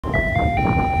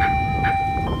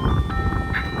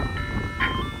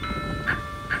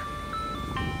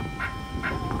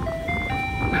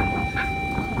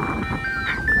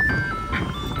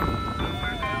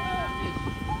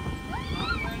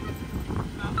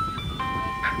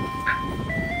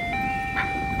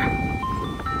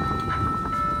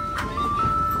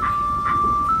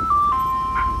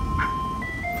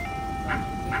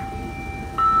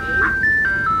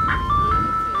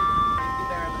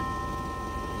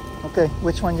Okay,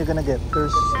 which one you gonna get?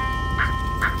 There's...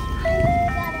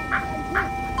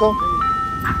 Go.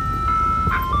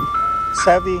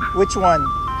 Savvy, which one? I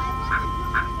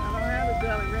don't have a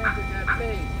Jolly Rancher, I got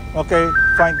Faith. Okay,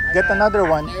 fine. Get another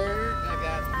one. Nerd, I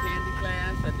got Candy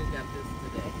Clash, I just got this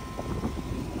today.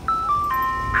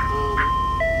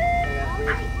 I got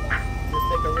red, just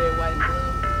take a red, white, and blue.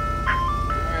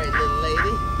 Alright, little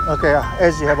lady. Okay,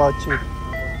 Ezzy, how about you?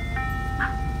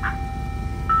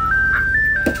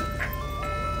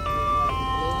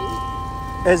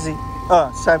 Ezzy,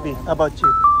 Savvy, how about you?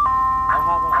 I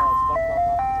have a SpongeBob.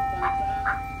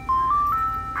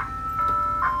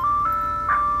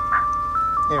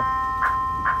 Here.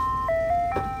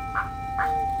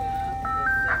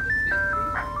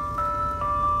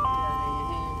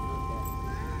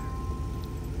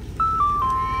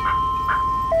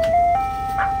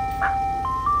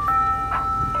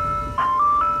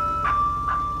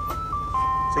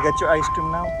 So you got your ice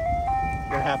cream now?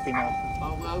 You're happy now?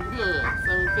 Oh, well, good.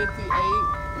 7:58,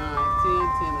 9, 10,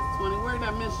 10 is 20. Where did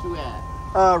I miss you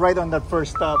at? Right on that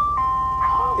first stop.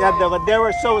 Oh, Yeah, okay. but they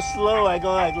were so slow. I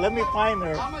go like, let me find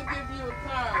her. I'm going to give you a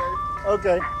card,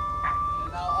 Okay.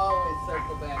 and I'll always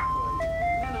circle back for you.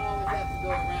 Then I always have to go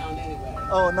around anyway.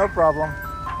 Oh, no problem.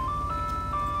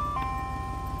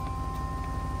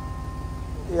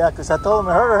 Yeah, because I told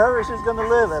him, hurry, she's going to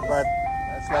live it, but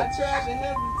that's I like... tried to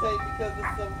hesitate because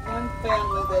it's the one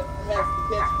family that has to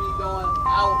catch me going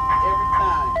out every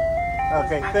time.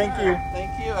 Okay, thank you.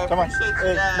 Thank you. I Come on. appreciate you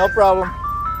Hey, guys. no problem.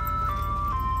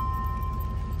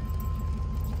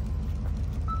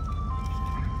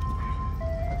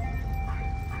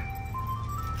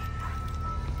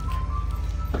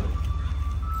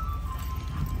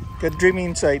 Get dreamy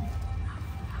inside.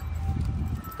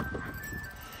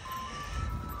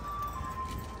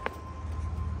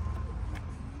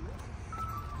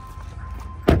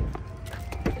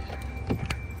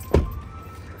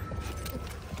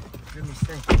 Dreamy,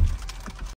 stay.